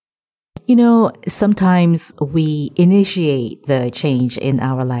Sometimes we initiate the change in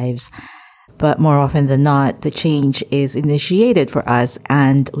our lives, but more often than not, the change is initiated for us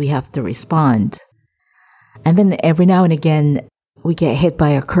and we have to respond. And then every now and again, we get hit by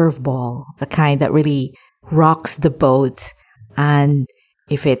a curveball, the kind that really rocks the boat. And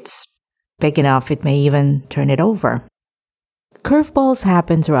if it's big enough, it may even turn it over. Curveballs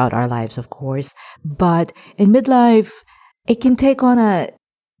happen throughout our lives, of course, but in midlife, it can take on a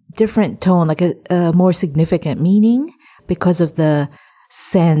different tone, like a more significant meaning, because of the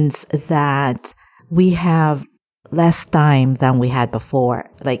sense that we have less time than we had before.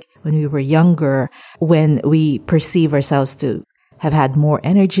 Like when we were younger, when we perceive ourselves to have had more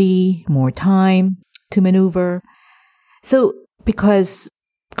energy, more time to maneuver. So because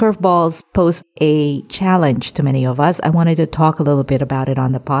curveballs pose a challenge to many of us, I wanted to talk a little bit about it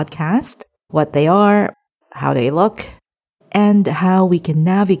on the podcast, what they are, how they look, and how we can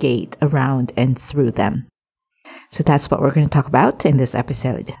navigate around and through them. So that's what we're going to talk about in this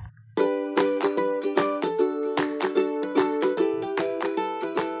episode.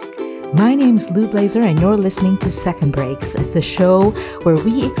 My name's Lou Blazer, and you're listening to Second Breaks, the show where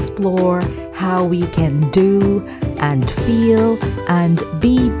we explore how we can do and feel and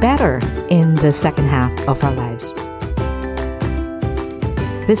be better in the second half of our lives.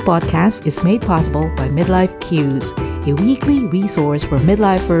 This podcast is made possible by Midlife Cues, a weekly resource for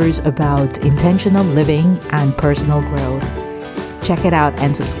midlifers about intentional living and personal growth. Check it out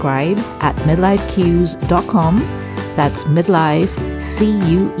and subscribe at midlifecues.com. That's midlife,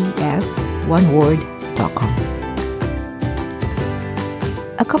 CUES, one word.com.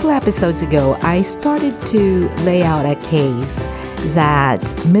 A couple episodes ago, I started to lay out a case that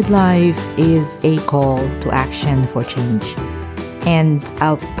midlife is a call to action for change. And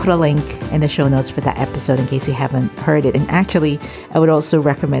I'll put a link in the show notes for that episode in case you haven't heard it. And actually, I would also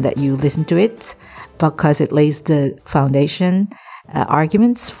recommend that you listen to it because it lays the foundation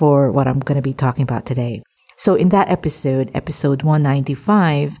arguments for what I'm going to be talking about today. So in that episode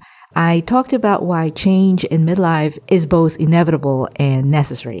 195, I talked about why change in midlife is both inevitable and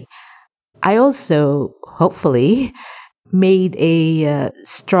necessary. I also, hopefully, made a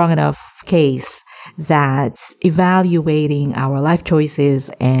strong enough case that evaluating our life choices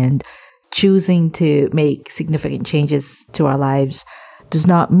and choosing to make significant changes to our lives does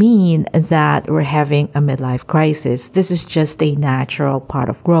not mean that we're having a midlife crisis. This is just a natural part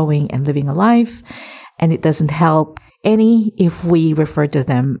of growing and living a life, and it doesn't help any if we refer to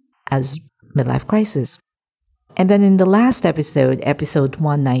them as midlife crisis. And then in the last episode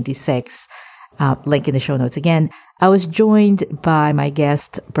 196, link in the show notes again, I was joined by my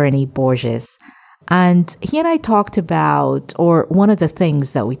guest, Bernie Borges. And he and I talked about, or one of the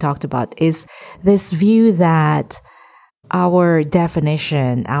things that we talked about is this view that our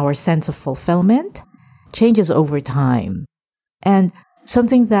definition, our sense of fulfillment changes over time. And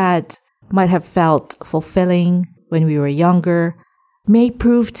something that might have felt fulfilling when we were younger may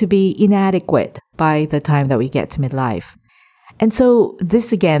prove to be inadequate by the time that we get to midlife. And so this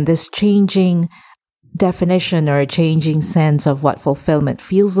changing definition or a changing sense of what fulfillment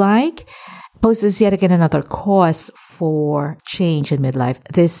feels like poses yet again another cause for change in midlife,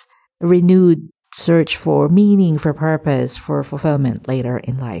 this renewed search for meaning, for purpose, for fulfillment later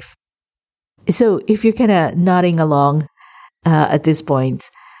in life. So if you're kind of nodding along at this point,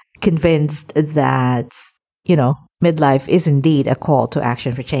 convinced that, midlife is indeed a call to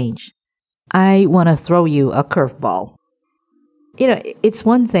action for change, I want to throw you a curveball. It's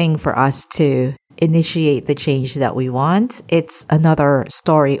one thing for us to initiate the change that we want. It's another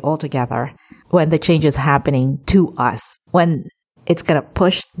story altogether when the change is happening to us, when it's going to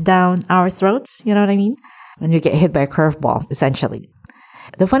push down our throats, you know what I mean? When you get hit by a curveball, essentially.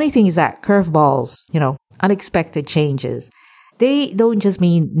 The funny thing is that curveballs, unexpected changes, they don't just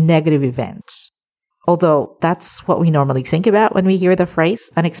mean negative events. Although that's what we normally think about when we hear the phrase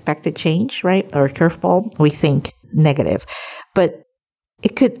unexpected change, right? Or curveball, we think negative. But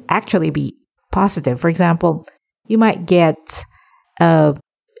it could actually be positive. For example, you might get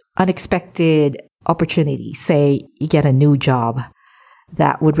unexpected opportunity. Say you get a new job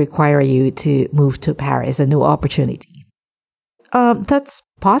that would require you to move to Paris, a new opportunity. That's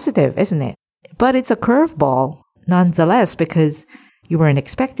positive, isn't it? But it's a curveball nonetheless because you weren't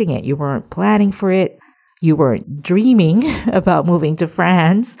expecting it. You weren't planning for it. You weren't dreaming about moving to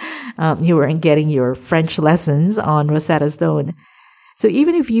France. You weren't getting your French lessons on Rosetta Stone. So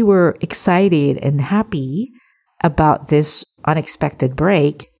even if you were excited and happy about this unexpected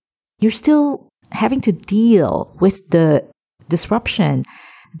break, you're still having to deal with the disruption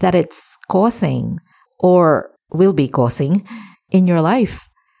that it's causing or will be causing in your life.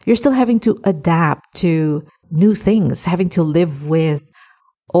 You're still having to adapt to new things, having to live with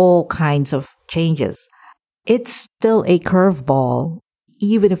all kinds of changes. It's still a curveball,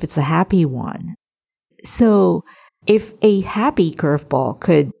 even if it's a happy one. So if a happy curveball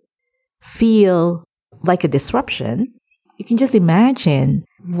could feel like a disruption, you can just imagine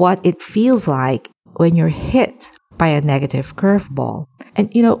what it feels like when you're hit by a negative curveball.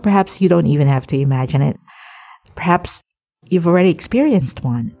 And, perhaps you don't even have to imagine it. Perhaps you've already experienced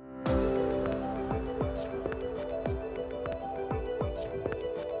one.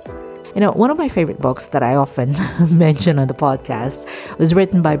 One of my favorite books that I often mention on the podcast was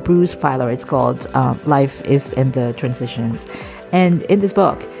written by Bruce Feiler. It's called Life is in the Transitions. And in this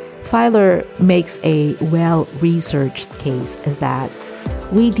book, Feiler makes a well-researched case that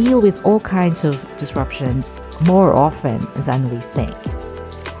we deal with all kinds of disruptions more often than we think.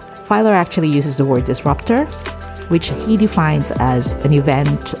 Feiler actually uses the word disruptor, which he defines as an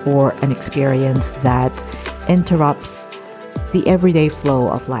event or an experience that interrupts the everyday flow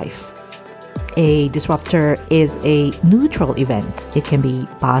of life. A disruptor is a neutral event. It can be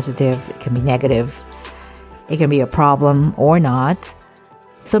positive, it can be negative, it can be a problem or not.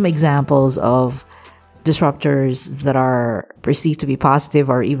 Some examples of disruptors that are perceived to be positive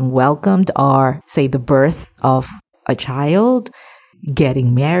or even welcomed are, say, the birth of a child,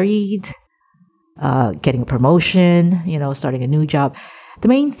 getting married, getting a promotion, starting a new job. The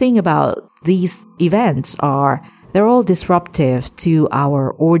main thing about these events are they're all disruptive to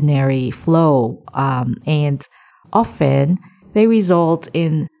our ordinary flow, and often they result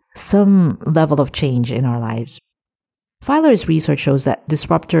in some level of change in our lives. Feiler's research shows that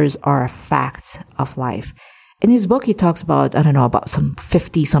disruptors are a fact of life. In his book, he talks about, about some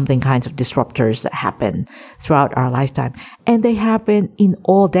 50-something kinds of disruptors that happen throughout our lifetime. And they happen in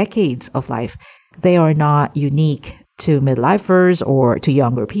all decades of life. They are not unique to midlifers or to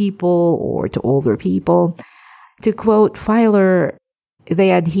younger people or to older people. To quote Feiler,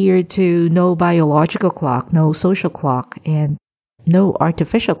 they adhere to no biological clock, no social clock, and no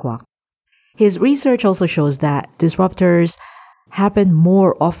artificial clock. His research also shows that disruptors happen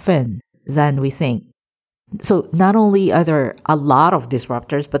more often than we think. So not only are there a lot of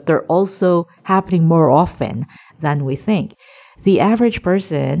disruptors, but they're also happening more often than we think. The average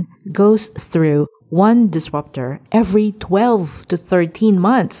person goes through one disruptor every 12 to 13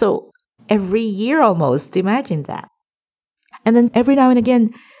 months. So every year almost, imagine that. And then every now and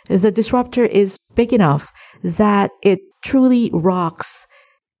again, the disruptor is big enough that it truly rocks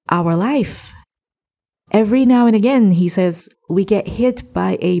our life. Every now and again, he says, we get hit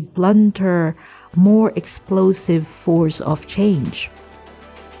by a blunter, more explosive force of change.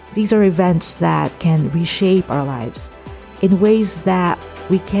 These are events that can reshape our lives in ways that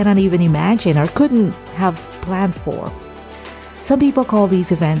we cannot even imagine or couldn't have planned for. Some people call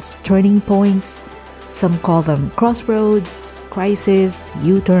these events turning points. Some call them crossroads, crises,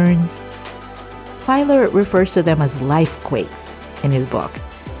 U-turns. Feiler refers to them as life quakes in his book.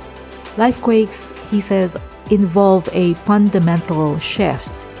 Life quakes, he says, involve a fundamental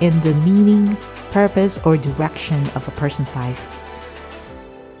shift in the meaning, purpose, or direction of a person's life.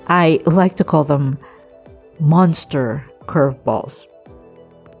 I like to call them monster curveballs.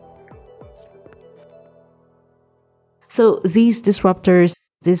 So these disruptors,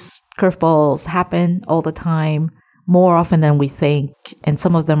 these curveballs happen all the time, more often than we think, and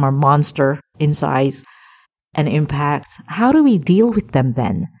some of them are monster in size and impact. How do we deal with them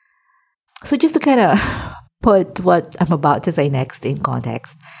then? So just to kind of put what I'm about to say next in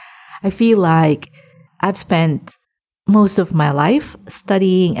context, I feel like I've spent most of my life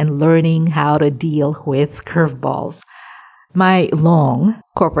studying and learning how to deal with curveballs. My long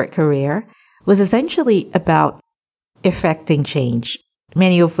corporate career was essentially about effecting change,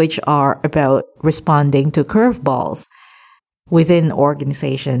 many of which are about responding to curveballs within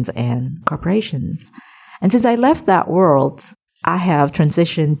organizations and corporations. And since I left that world, I have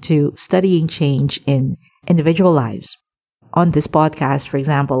transitioned to studying change in individual lives. On this podcast, for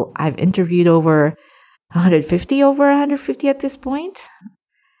example, I've interviewed over 150 at this point,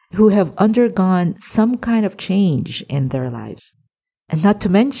 who have undergone some kind of change in their lives. And not to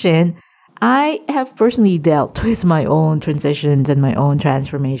mention, I have personally dealt with my own transitions and my own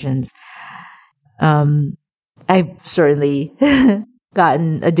transformations. I've certainly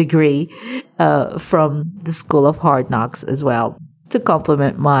gotten a degree from the School of Hard Knocks as well to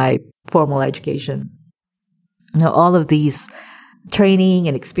complement my formal education. Now, all of these training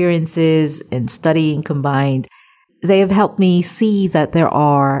and experiences and studying combined, they have helped me see that there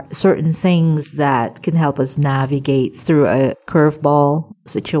are certain things that can help us navigate through a curveball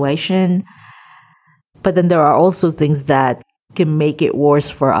situation. But then there are also things that can make it worse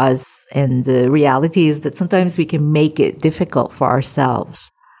for us. And the reality is that sometimes we can make it difficult for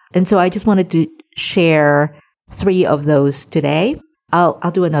ourselves. And so I just wanted to share 3 of those today. I'll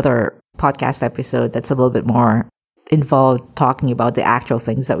do another podcast episode that's a little bit more involved, talking about the actual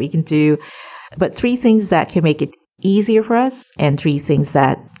things that we can do. But 3 things that can make it easier for us and 3 things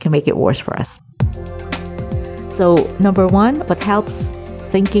that can make it worse for us. So number 1, what helps?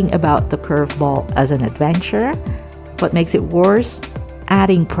 Thinking about the curveball as an adventure. What makes it worse?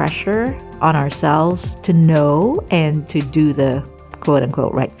 Adding pressure on ourselves to know and to do the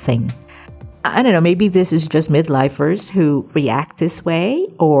quote-unquote right thing. I don't know, maybe this is just midlifers who react this way,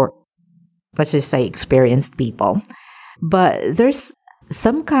 or let's just say experienced people. But there's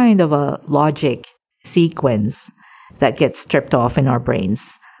some kind of a logic sequence that gets stripped off in our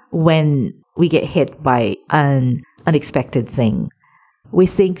brains when we get hit by an unexpected thing. We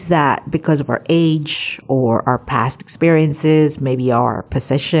think that because of our age or our past experiences, maybe our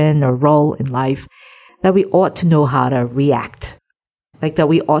position or role in life, that we ought to know how to react. Like that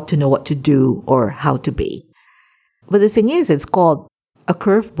we ought to know what to do or how to be. But the thing is, it's called a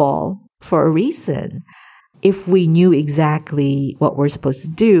curveball for a reason. If we knew exactly what we're supposed to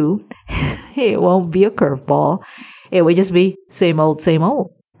do, it won't be a curveball. It would just be same old,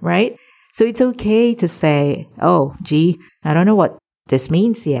 right? So it's okay to say, oh, gee, I don't know what this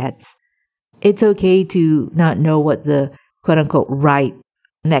means yet. It's okay to not know what the quote-unquote right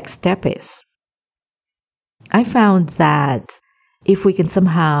next step is. I found that if we can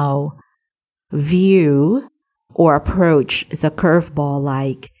somehow view or approach the curveball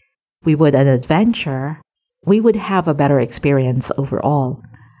like we would an adventure, we would have a better experience overall.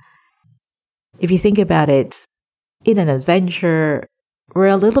 If you think about it, in an adventure, we're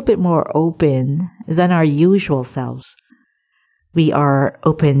a little bit more open than our usual selves. We are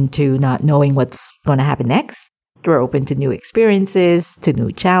open to not knowing what's going to happen next. We're open to new experiences, to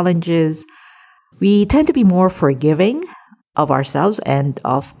new challenges. We tend to be more forgiving of ourselves and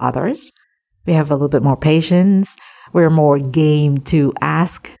of others. We have a little bit more patience. We're more game to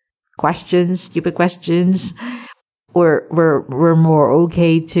ask questions, stupid questions. We're more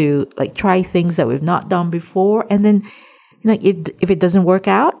okay to like try things that we've not done before. And then if it doesn't work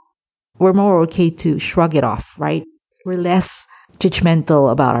out, we're more okay to shrug it off, right? We're less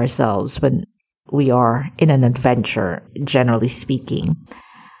judgmental about ourselves when we are in an adventure, generally speaking.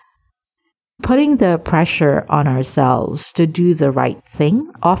 Putting the pressure on ourselves to do the right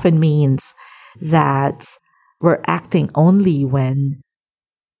thing often means that we're acting only when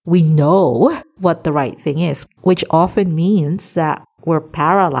we know what the right thing is, which often means that we're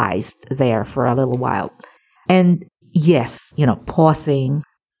paralyzed there for a little while. And yes, pausing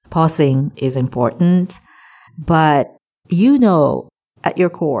is important, but at your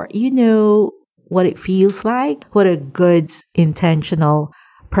core, what it feels like, what a good, intentional,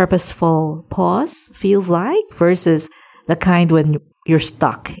 purposeful pause feels like versus the kind when you're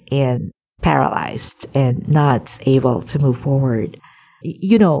stuck and paralyzed and not able to move forward.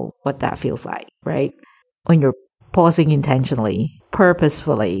 You know what that feels like, right? When you're pausing intentionally,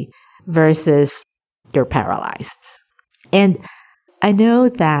 purposefully versus you're paralyzed. And I know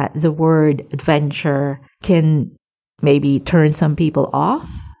that the word adventure can maybe turn some people off.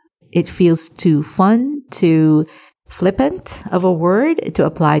 It feels too fun, too flippant of a word to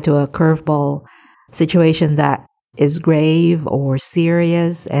apply to a curveball situation that is grave or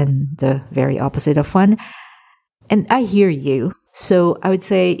serious and the very opposite of fun. And I hear you. So I would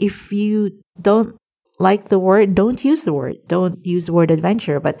say if you don't like the word, don't use the word. Don't use the word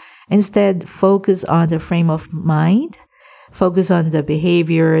adventure, but instead focus on the frame of mind. Focus on the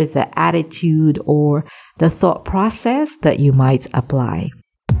behavior, the attitude, or the thought process that you might apply.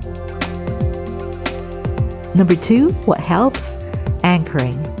 Number 2, what helps?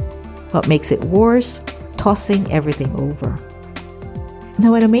 Anchoring. What makes it worse? Tossing everything over.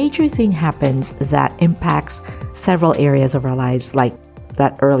 Now, when a major thing happens that impacts several areas of our lives, like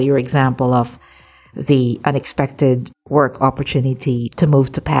that earlier example of the unexpected work opportunity to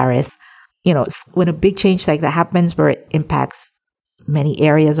move to Paris, when a big change like that happens where it impacts many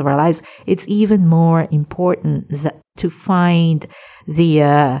areas of our lives, it's even more important to find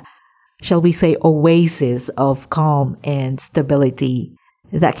the, shall we say, oasis of calm and stability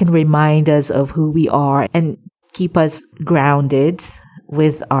that can remind us of who we are and keep us grounded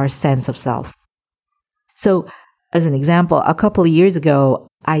with our sense of self. So, as an example, a couple of years ago,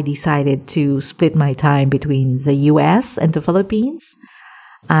 I decided to split my time between the US and the Philippines.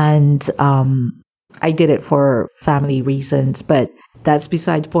 And I did it for family reasons, but that's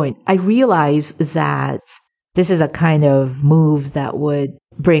beside the point. I realized that this is a kind of move that would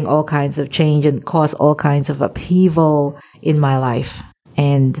bring all kinds of change and cause all kinds of upheaval in my life.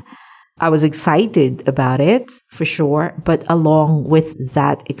 And I was excited about it for sure. But along with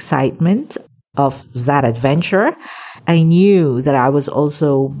that excitement of that adventure, I knew that I was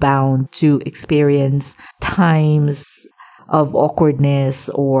also bound to experience times of awkwardness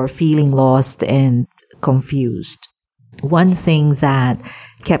or feeling lost and confused. One thing that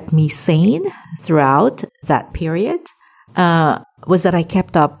kept me sane throughout that period was that I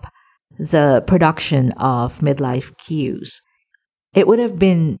kept up the production of midlife cues. It would have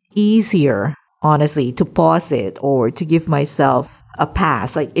been easier, honestly, to pause it or to give myself a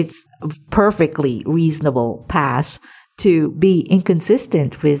pass. Like, it's a perfectly reasonable pass to be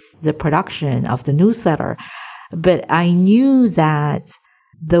inconsistent with the production of the newsletter. But I knew that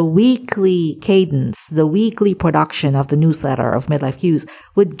the weekly cadence, the weekly production of the newsletter of Midlife Cues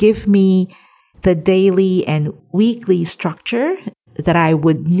would give me the daily and weekly structure that I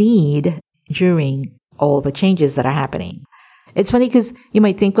would need during all the changes that are happening. It's funny because you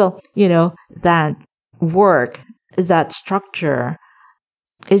might think, well, that work, that structure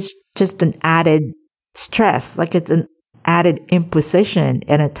is just an added stress. Like, it's an added imposition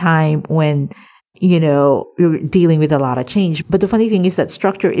in a time when, you're dealing with a lot of change. But the funny thing is that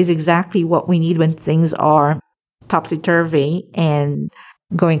structure is exactly what we need when things are topsy-turvy and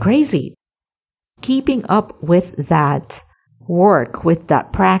going crazy. Keeping up with that work, with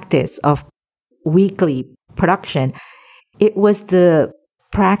that practice of weekly production, it was the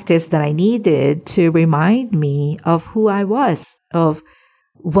practice that I needed to remind me of who I was, of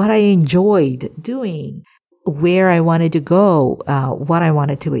what I enjoyed doing, where I wanted to go, what I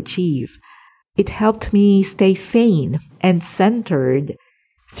wanted to achieve. It helped me stay sane and centered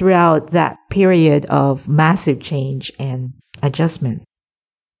throughout that period of massive change and adjustment.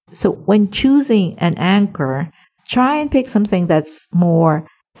 So when choosing an anchor, try and pick something that's more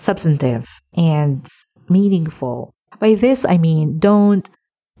substantive and meaningful. By this, I mean, don't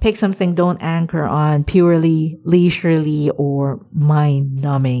anchor on purely leisurely or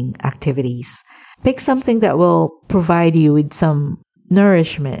mind-numbing activities. Pick something that will provide you with some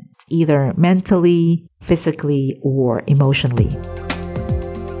nourishment, either mentally, physically, or emotionally.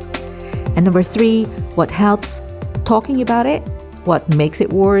 And number 3, what helps? Talking about it. What makes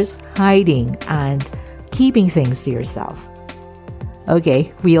it worse? Hiding and keeping things to yourself.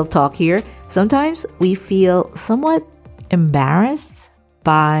 Okay, real talk here. Sometimes we feel somewhat embarrassed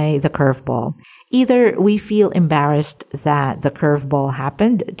by the curveball. Either we feel embarrassed that the curveball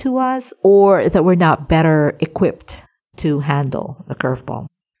happened to us, or that we're not better equipped to handle the curveball.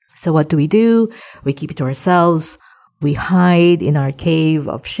 So what do? We keep it to ourselves. We hide in our cave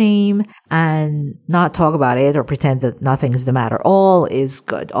of shame and not talk about it or pretend that nothing's the matter. All is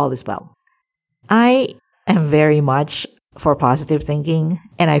good. All is well. I am very much for positive thinking,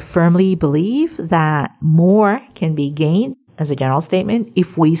 and I firmly believe that more can be gained, as a general statement,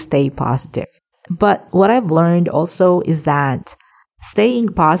 if we stay positive. But what I've learned also is that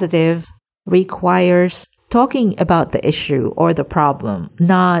staying positive requires talking about the issue or the problem,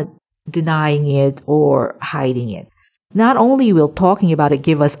 not denying it or hiding it. Not only will talking about it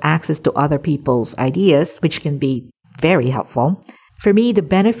give us access to other people's ideas, which can be very helpful, for me, the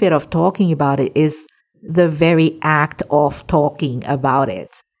benefit of talking about it is the very act of talking about it.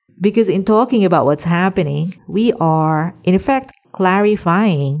 Because in talking about what's happening, we are, in effect,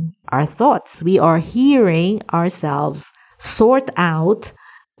 clarifying our thoughts. We are hearing ourselves sort out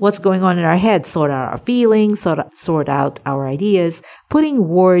what's going on in our heads, sort out our feelings, sort out our ideas, putting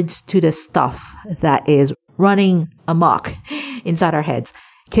words to the stuff that is running amok inside our heads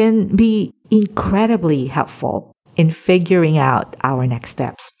can be incredibly helpful in figuring out our next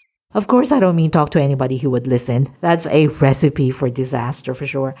steps. Of course, I don't mean talk to anybody who would listen. That's a recipe for disaster for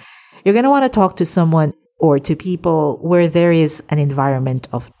sure. You're going to want to talk to someone or to people where there is an environment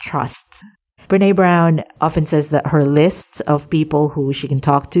of trust. Brene Brown often says that her list of people who she can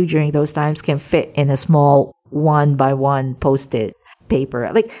talk to during those times can fit in a small 1-by-1 post-it paper.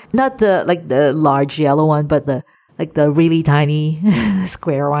 Like, not the large yellow one, but the really tiny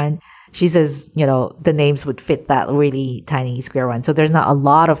square one. She says, the names would fit that really tiny square one. So there's not a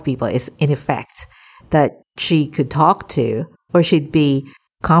lot of people, in effect, that she could talk to, or she'd be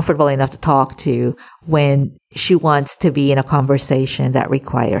comfortable enough to talk to when she wants to be in a conversation that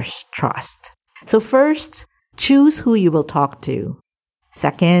requires trust. So first, choose who you will talk to.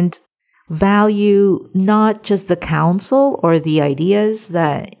 Second, value not just the counsel or the ideas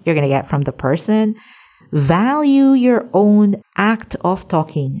that you're going to get from the person. Value your own act of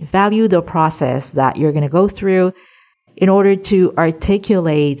talking. Value the process that you're going to go through in order to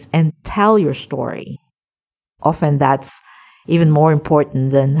articulate and tell your story. often that's even more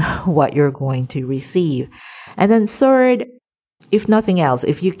important than what you're going to receive. And then third, if nothing else,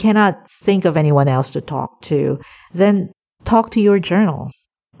 if you cannot think of anyone else to talk to, then talk to your journal.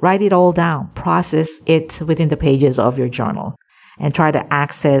 Write it all down. Process it within the pages of your journal and try to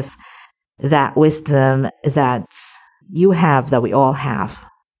access that wisdom that you have, that we all have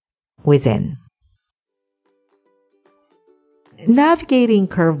within. Navigating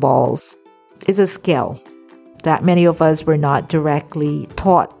curveballs is a skill that many of us were not directly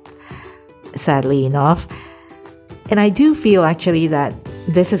taught, sadly enough. And I do feel actually that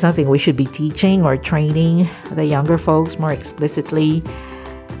this is something we should be teaching or training the younger folks more explicitly.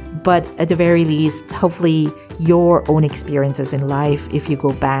 But at the very least, hopefully your own experiences in life, if you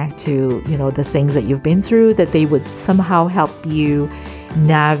go back to, the things that you've been through, that they would somehow help you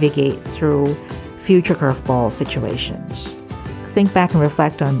navigate through future curveball situations. Think back and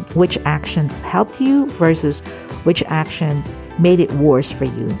reflect on which actions helped you versus which actions made it worse for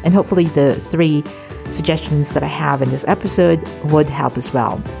you. And hopefully the 3 suggestions that I have in this episode would help as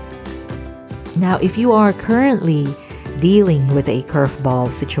well. Now, if you are currently dealing with a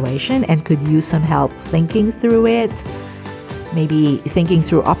curveball situation and could use some help thinking through it, maybe thinking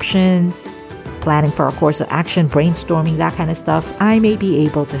through options, planning for a course of action, brainstorming, that kind of stuff, I may be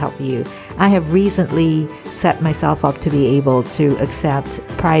able to help you. I have recently set myself up to be able to accept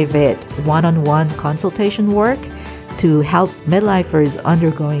private one-on-one consultation work to help midlifers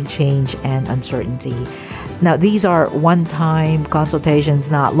undergoing change and uncertainty. Now, these are one-time consultations,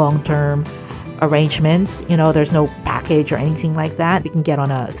 not long-term arrangements. There's no package or anything like that. You can get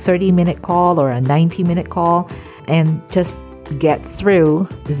on a 30-minute call or a 90-minute call and just get through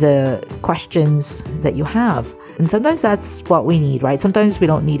the questions that you have. And sometimes that's what we need, right? Sometimes we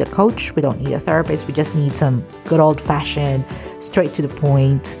don't need a coach, we don't need a therapist, we just need some good old-fashioned, straight to the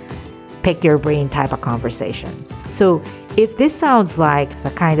point, pick your brain type of conversation. So if this sounds like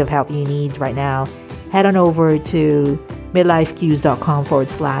the kind of help you need right now, head on over to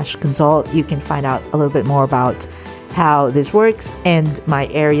midlifecues.com/consult. You can find out a little bit more about how this works and my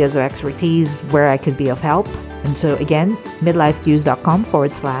areas of expertise where I could be of help. And so again,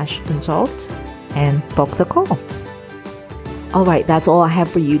 midlifecues.com/consult and book the call. All right, that's all I have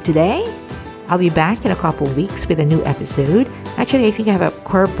for you today. I'll be back in a couple weeks with a new episode. Actually, I think I have a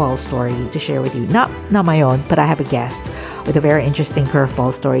curveball story to share with you. Not my own, but I have a guest with a very interesting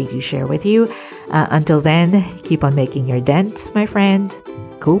curveball story to share with you. Until then, keep on making your dent, my friend.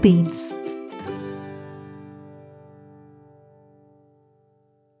 Cool beans.